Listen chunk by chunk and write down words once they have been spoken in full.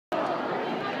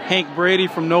Hank Brady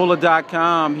from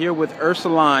NOLA.com here with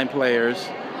Ursuline players.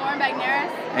 Bagneris.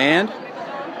 And?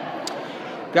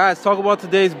 Meiklejohn. Guys, talk about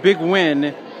today's big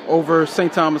win over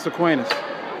St. Thomas Aquinas.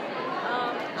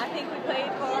 I think we played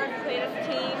hard, we played as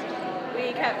a team,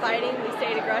 we kept fighting, we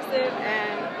stayed aggressive,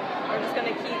 and we're just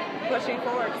going to keep pushing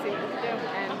forward, see what we can do,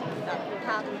 and that's what's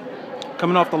happening.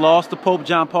 Coming off the loss to Pope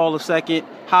John Paul II,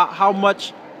 how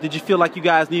much did you feel like you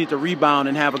guys needed to rebound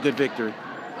and have a good victory?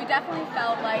 We definitely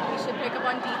felt like we should pick up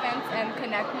on defense and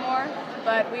connect more,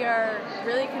 but we are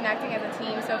really connecting as a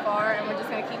team so far, and we're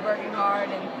just going to keep working hard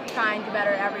and trying to do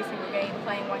better every single game,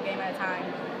 playing one game at a time.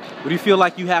 What do you feel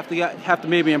like you have to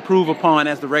maybe improve upon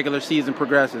as the regular season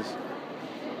progresses?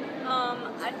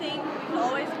 I think we can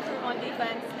always improve on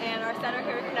defense, and our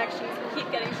center-carry connections keep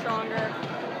getting stronger,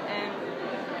 and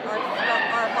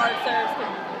our hard serves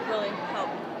can really help.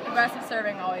 Aggressive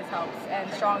serving always helps,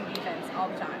 and strong defense all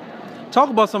the time. Talk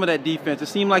about some of that defense. It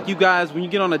seemed like you guys, when you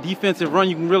get on a defensive run,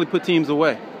 you can really put teams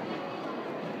away.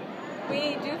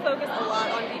 We do focus a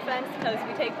lot on defense because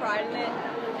we take pride in it,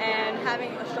 and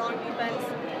having a strong defense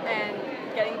and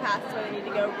getting passes where they need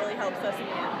to go really helps us in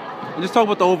the end. And just talk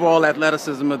about the overall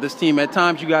athleticism of this team. At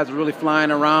times you guys are really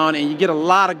flying around and you get a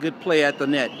lot of good play at the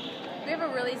net. We have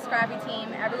a really scrappy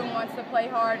team. Everyone wants to play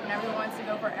hard and everyone wants to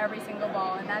go for every single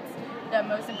ball, and that's the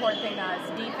most important thing to us.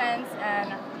 Defense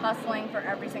and hustling for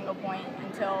every single point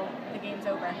until the game's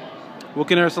over. What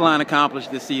can Ursuline accomplish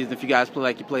this season if you guys play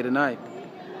like you play tonight?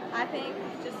 I think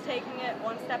just taking it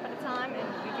one step at a time, and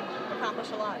we can accomplish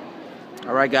a lot.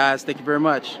 All right, guys. Thank you very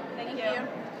much. Thank you.